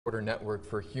Network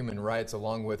for Human Rights,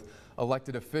 along with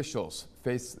elected officials,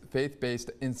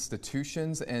 faith-based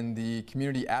institutions, and the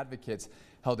community advocates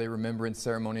held a remembrance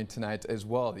ceremony tonight as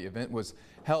well. The event was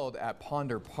held at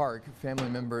Ponder Park. Family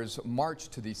members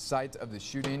marched to the site of the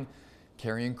shooting,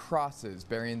 carrying crosses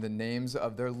bearing the names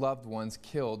of their loved ones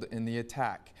killed in the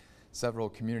attack. Several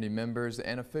community members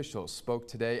and officials spoke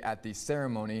today at the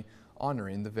ceremony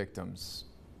honoring the victims.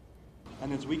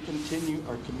 And as we continue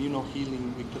our communal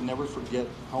healing, we can never forget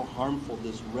how harmful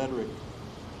this rhetoric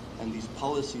and these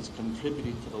policies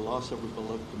contributed to the loss of our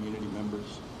beloved community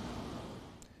members.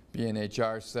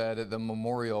 BNHR said the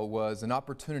memorial was an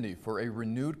opportunity for a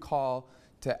renewed call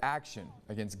to action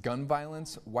against gun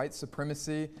violence, white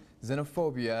supremacy,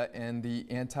 xenophobia, and the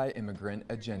anti-immigrant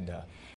agenda.